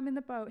time in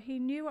the boat, he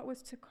knew what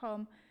was to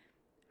come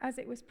as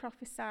it was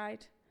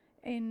prophesied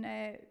in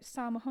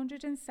Psalm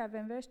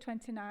 107, verse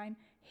 29.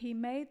 He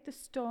made the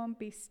storm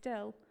be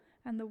still,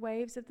 and the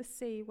waves of the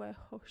sea were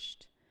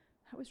hushed.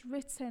 That was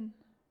written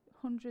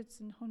hundreds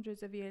and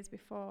hundreds of years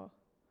before.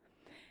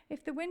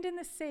 If the wind and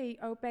the sea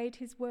obeyed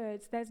his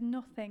words, there's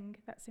nothing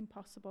that's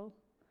impossible.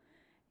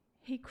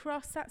 He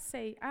crossed that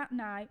sea at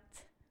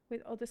night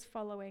with others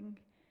following.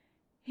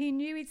 He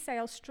knew he'd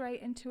sail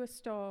straight into a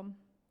storm.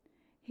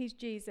 He's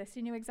Jesus.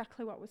 He knew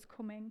exactly what was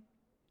coming.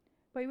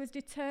 But he was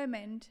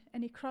determined,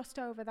 and he crossed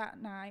over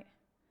that night.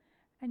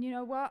 And you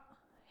know what?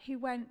 He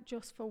went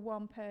just for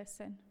one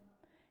person.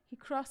 He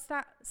crossed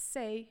that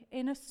sea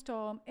in a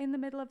storm in the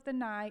middle of the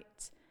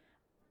night,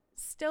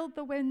 stilled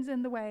the winds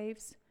and the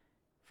waves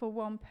for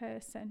one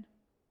person.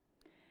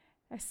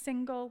 A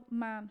single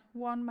man,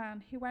 one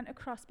man. He went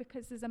across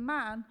because there's a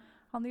man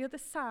on the other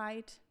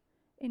side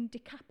in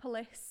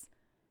Decapolis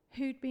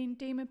who'd been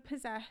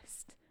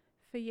demon-possessed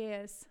for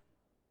years.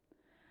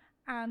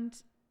 And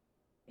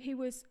he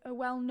was a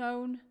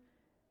well-known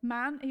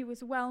man. He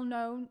was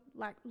well-known,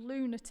 like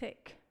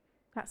lunatic.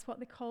 That's what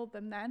they called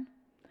them then.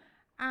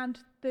 And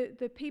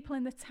the people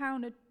in the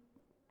town had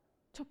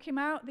took him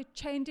out. They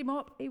chained him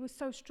up. He was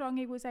so strong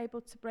he was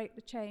able to break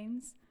the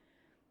chains.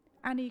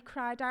 And he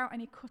cried out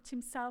and he cut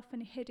himself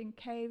and he hid in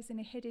caves and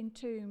he hid in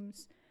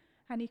tombs.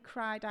 And he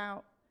cried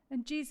out.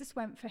 And Jesus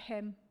went for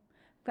him,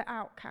 the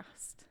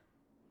outcast,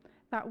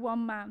 that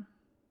one man.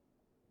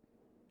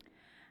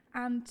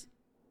 And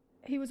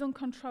he was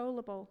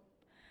uncontrollable.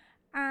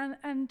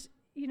 And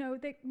you know,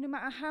 no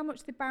matter how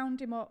much they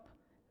bound him up,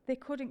 they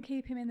couldn't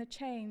keep him in the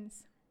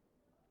chains.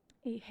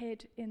 He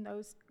hid in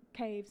those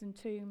caves and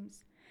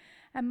tombs.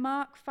 And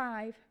Mark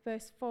 5,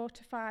 verse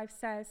 4-5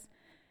 says,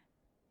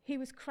 he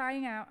was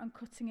crying out and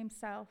cutting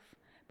himself.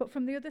 But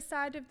from the other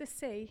side of the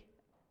Sea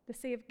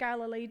of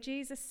Galilee,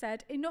 Jesus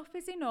said, enough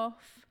is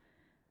enough.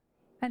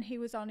 And he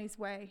was on his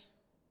way.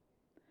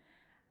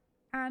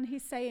 And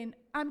he's saying,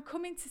 I'm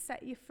coming to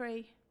set you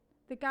free.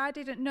 The guy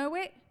didn't know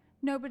it.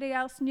 Nobody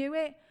else knew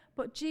it.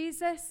 But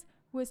Jesus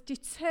was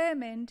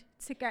determined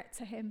to get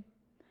to him.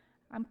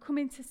 I'm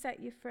coming to set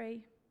you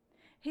free.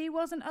 He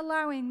wasn't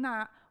allowing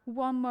that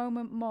one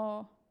moment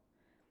more.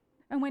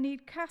 And when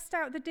he'd cast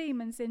out the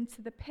demons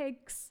into the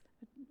pigs,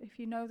 if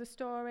you know the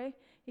story,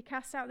 he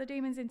cast out the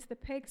demons into the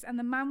pigs and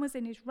the man was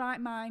in his right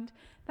mind.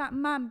 That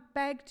man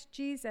begged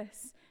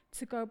Jesus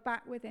to go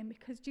back with him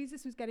because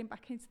Jesus was getting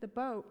back into the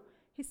boat.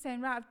 He's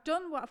saying, right, I've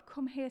done what I've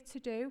come here to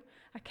do.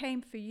 I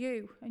came for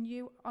you and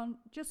you, on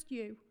just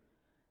you.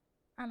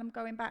 And I'm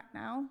going back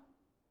now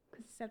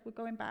because he said, we're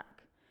going back.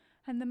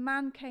 And the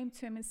man came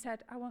to him and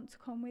said, I want to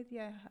come with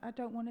you. I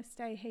don't want to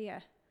stay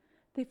here.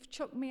 They've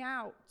chucked me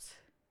out.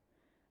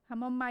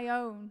 I'm on my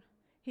own.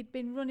 He'd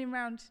been running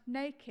around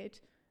naked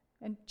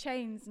and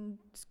chains and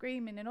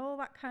screaming and all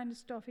that kind of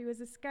stuff. He was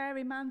a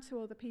scary man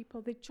to other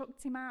people. They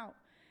chucked him out.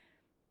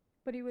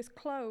 But he was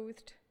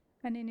clothed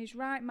and in his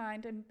right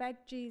mind and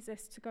begged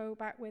Jesus to go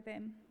back with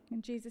him.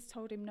 And Jesus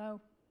told him no.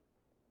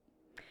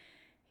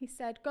 He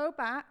said, go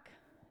back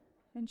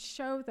and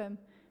show them,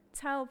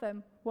 tell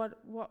them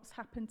what's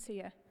happened to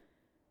you.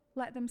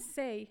 Let them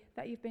see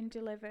that you've been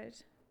delivered.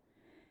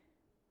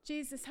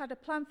 Jesus had a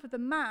plan for the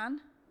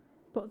man,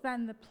 but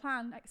then the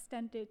plan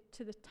extended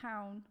to the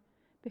town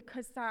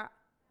because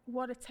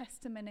what a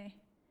testimony.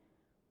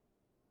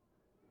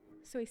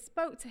 So he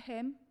spoke to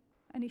him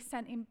and he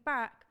sent him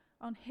back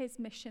on his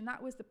mission.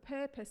 That was the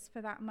purpose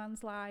for that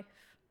man's life.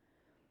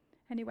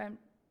 And he went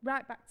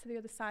right back to the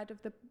other side of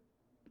the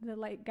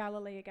Lake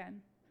Galilee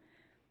again.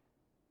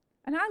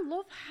 And I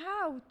love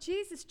how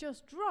Jesus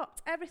just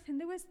dropped everything.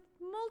 There was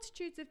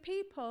multitudes of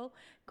people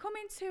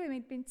coming to him.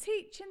 He'd been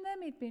teaching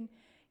them. He'd been,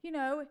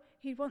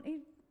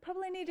 he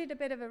probably needed a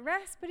bit of a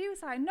rest, but he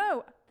was like,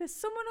 no, there's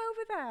someone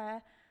over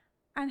there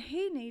and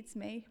he needs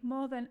me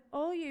more than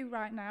all you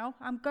right now.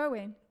 I'm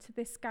going to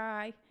this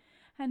guy.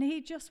 And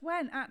he just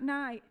went at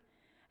night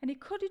And he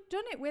could have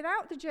done it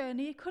without the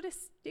journey. He could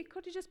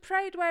have just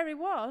prayed where he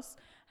was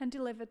and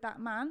delivered that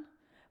man.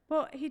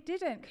 But he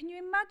didn't. Can you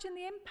imagine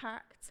the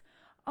impact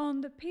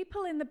on the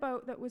people in the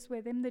boat that was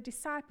with him, the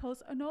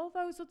disciples, and all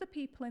those other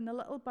people in the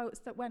little boats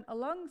that went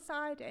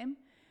alongside him?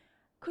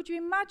 Could you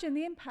imagine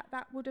the impact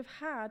that would have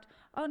had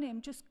on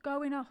him just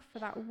going off for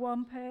that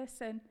one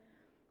person?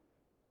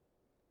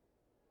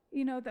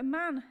 You know, the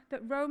man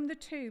that roamed the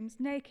tombs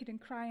naked and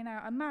crying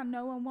out, a man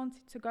no one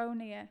wanted to go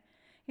near.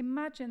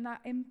 Imagine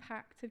that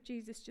impact of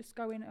Jesus just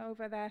going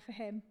over there for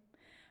him.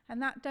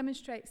 And that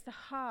demonstrates the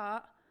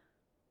heart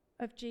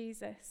of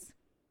Jesus.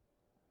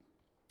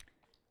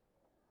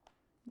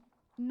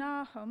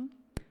 Nahum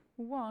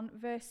 1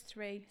 verse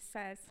 3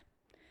 says,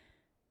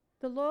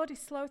 "The Lord is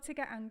slow to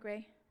get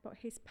angry, but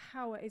his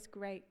power is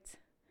great.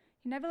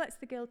 He never lets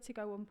the guilty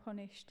go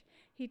unpunished.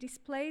 He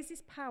displays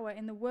his power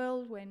in the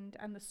whirlwind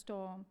and the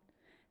storm.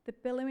 The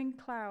billowing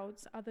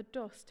clouds are the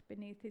dust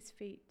beneath his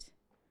feet."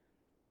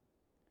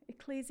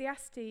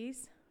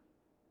 Ecclesiastes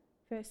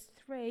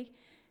 3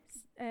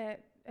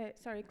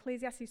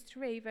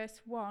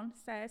 verse 1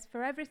 says,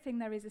 "For everything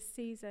there is a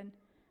season,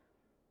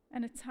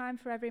 and a time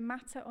for every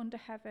matter under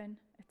heaven,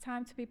 a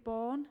time to be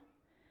born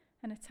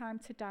and a time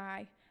to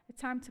die, a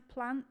time to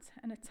plant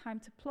and a time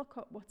to pluck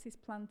up what is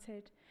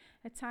planted,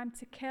 a time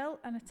to kill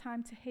and a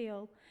time to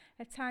heal,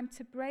 a time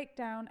to break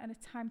down and a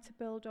time to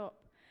build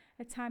up,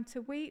 a time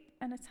to weep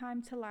and a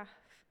time to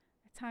laugh,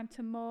 a time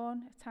to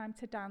mourn, a time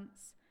to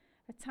dance,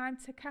 a time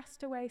to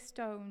cast away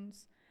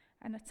stones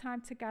and a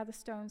time to gather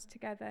stones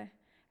together,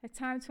 a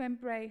time to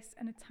embrace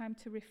and a time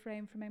to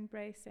refrain from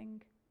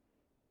embracing."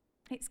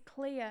 It's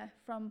clear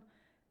from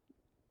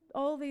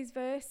all these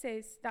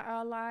verses that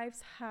our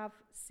lives have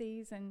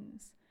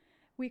seasons.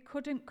 We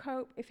couldn't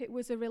cope if it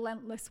was a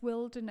relentless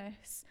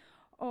wilderness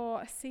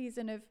or a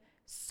season of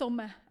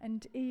summer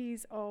and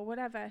ease or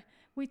whatever.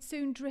 We'd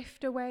soon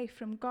drift away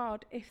from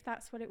God if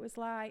that's what it was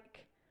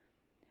like.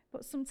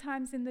 But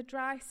sometimes in the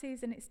dry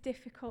season it's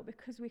difficult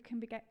because we can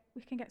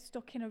get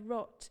stuck in a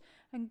rut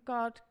and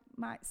God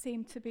might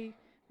seem to be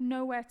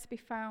nowhere to be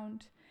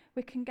found.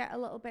 We can get a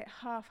little bit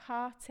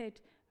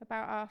half-hearted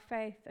about our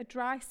faith. A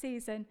dry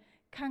season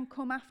can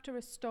come after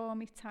a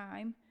stormy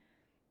time.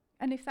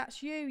 And if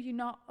that's you, you're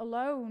not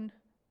alone.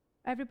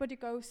 Everybody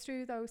goes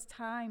through those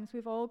times.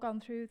 We've all gone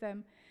through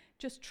them.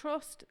 Just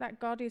trust that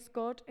God is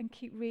good and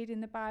keep reading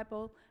the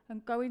Bible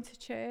and going to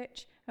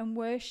church and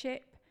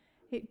worship.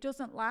 It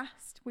doesn't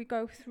last. We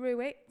go through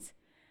it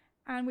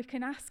and we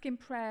can ask in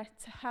prayer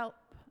to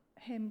help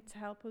him to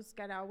help us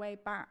get our way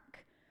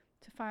back,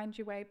 to find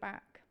your way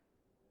back.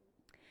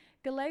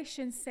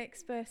 Galatians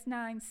 6 verse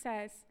 9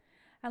 says,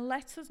 "And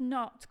let us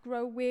not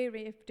grow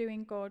weary of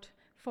doing good,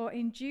 for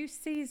in due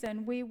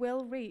season we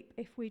will reap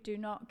if we do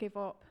not give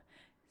up."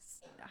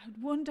 I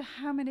wonder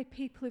how many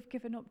people have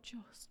given up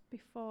just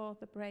before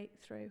the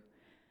breakthrough.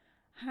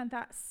 And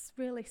that's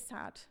really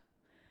sad.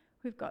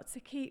 We've got to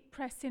keep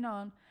pressing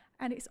on.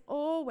 And it's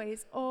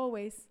always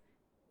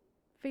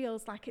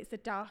feels like it's the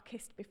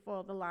darkest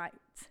before the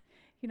light.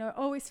 You know, it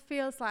always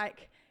feels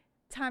like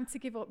time to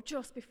give up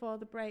just before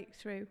the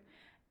breakthrough.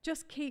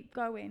 Just keep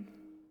going.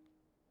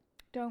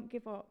 Don't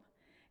give up.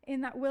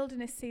 In that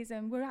wilderness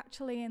season, we're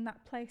actually in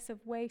that place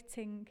of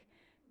waiting.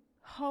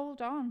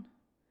 Hold on.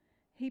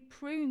 He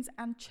prunes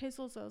and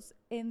chisels us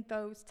in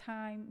those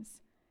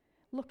times.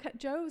 Look at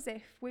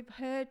Joseph. We've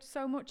heard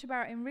so much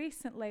about him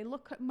recently.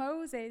 Look at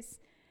Moses.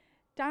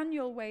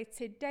 Daniel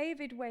waited.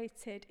 David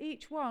waited.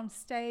 Each one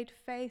stayed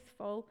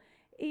faithful,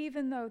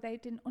 even though they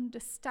didn't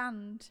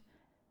understand.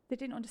 They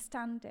didn't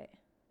understand it.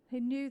 They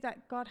knew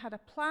that God had a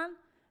plan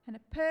and a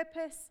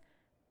purpose,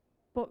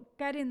 but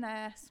getting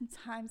there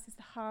sometimes is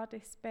the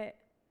hardest bit.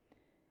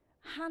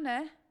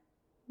 Hannah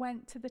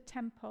went to the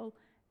temple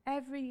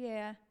every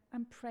year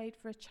and prayed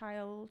for a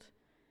child.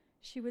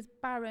 She was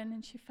barren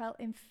and she felt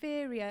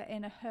inferior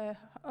in her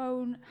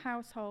own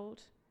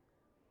household.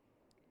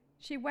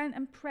 She went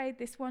and prayed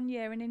this one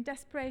year and in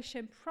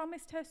desperation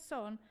promised her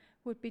son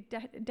would be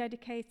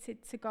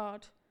dedicated to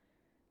God.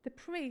 The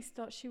priest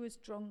thought she was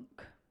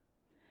drunk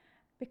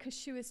because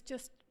she was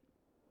just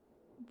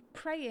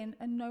praying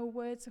and no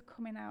words are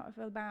coming out of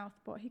her mouth,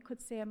 but he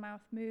could see her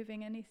mouth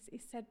moving and he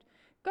said,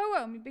 "Go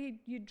home,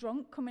 you're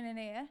drunk coming in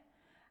here."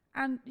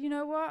 And you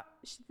know what?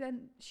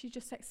 She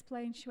just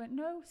explained. She went,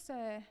 "No,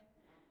 sir,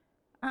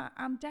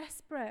 I'm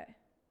desperate."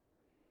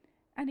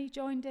 And he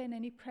joined in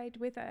and he prayed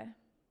with her.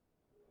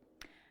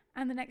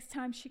 And the next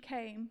time she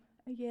came,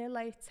 a year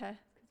later,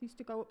 because he used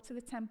to go up to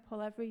the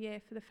temple every year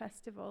for the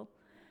festival,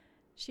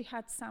 she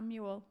had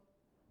Samuel,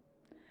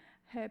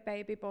 her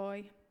baby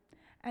boy.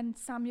 And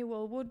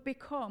Samuel would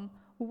become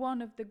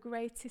one of the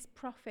greatest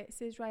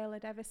prophets Israel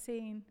had ever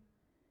seen.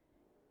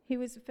 He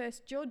was the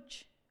first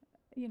judge,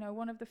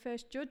 one of the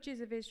first judges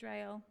of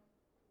Israel.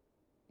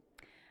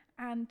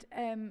 And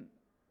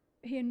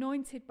he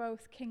anointed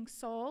both King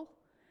Saul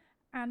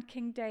and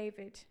King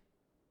David.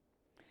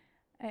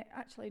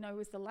 Actually, no, he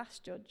was the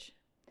last judge.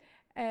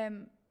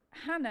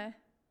 Hannah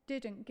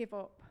didn't give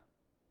up.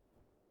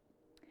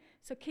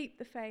 So keep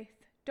the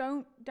faith.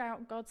 Don't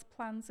doubt God's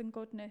plans and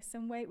goodness,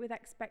 and wait with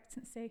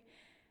expectancy.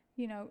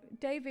 You know,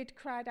 David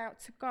cried out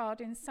to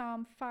God in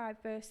Psalm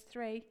 5 verse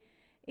 3,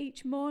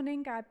 "Each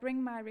morning I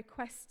bring my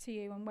requests to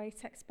you and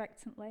wait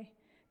expectantly."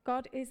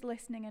 God is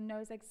listening and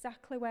knows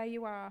exactly where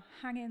you are.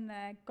 Hang in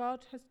there.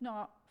 God has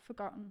not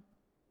forgotten.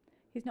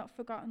 He's not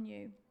forgotten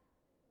you.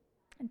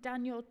 And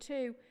Daniel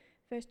 2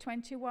 verse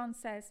 21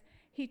 says,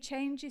 "He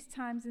changes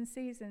times and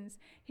seasons.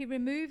 He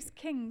removes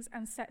kings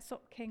and sets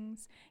up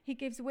kings. He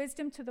gives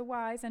wisdom to the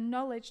wise and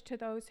knowledge to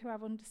those who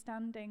have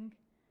understanding."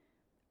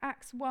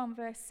 Acts 1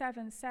 verse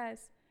 7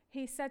 says,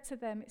 "He said to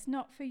them, it's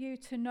not for you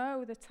to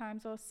know the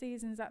times or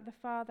seasons that the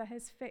Father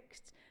has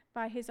fixed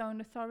by his own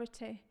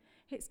authority."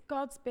 It's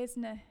God's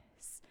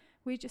business.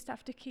 We just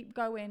have to keep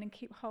going and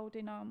keep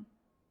holding on.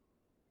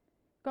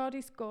 God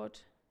is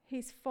good.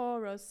 He's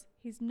for us.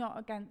 He's not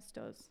against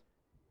us.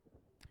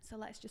 So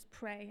let's just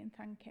pray and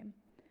thank him.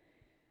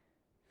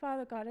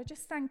 Father God, I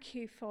just thank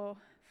you for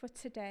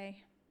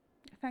today.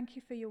 I thank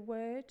you for your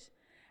word.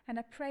 And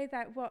I pray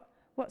that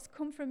what's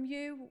come from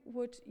you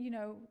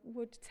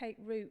would take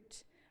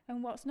root.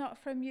 And what's not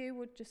from you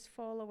would just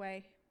fall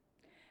away.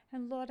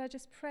 And Lord, I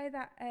just pray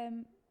that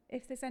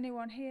if there's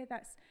anyone here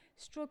that's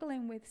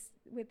struggling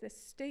with the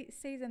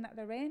season that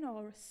they're in,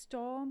 or a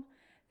storm,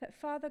 that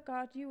Father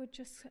God, you would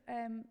just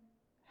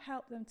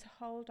help them to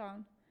hold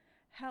on.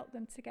 Help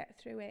them to get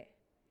through it.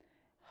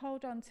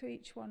 Hold on to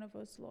each one of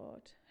us,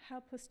 Lord.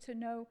 Help us to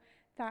know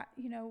that,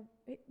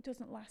 it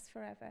doesn't last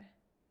forever.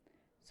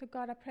 So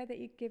God, I pray that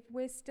you give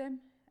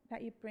wisdom,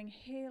 that you bring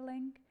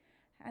healing,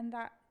 and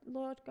that,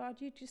 Lord God,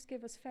 you just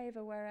give us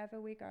favor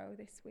wherever we go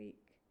this week.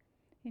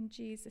 In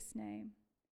Jesus' name.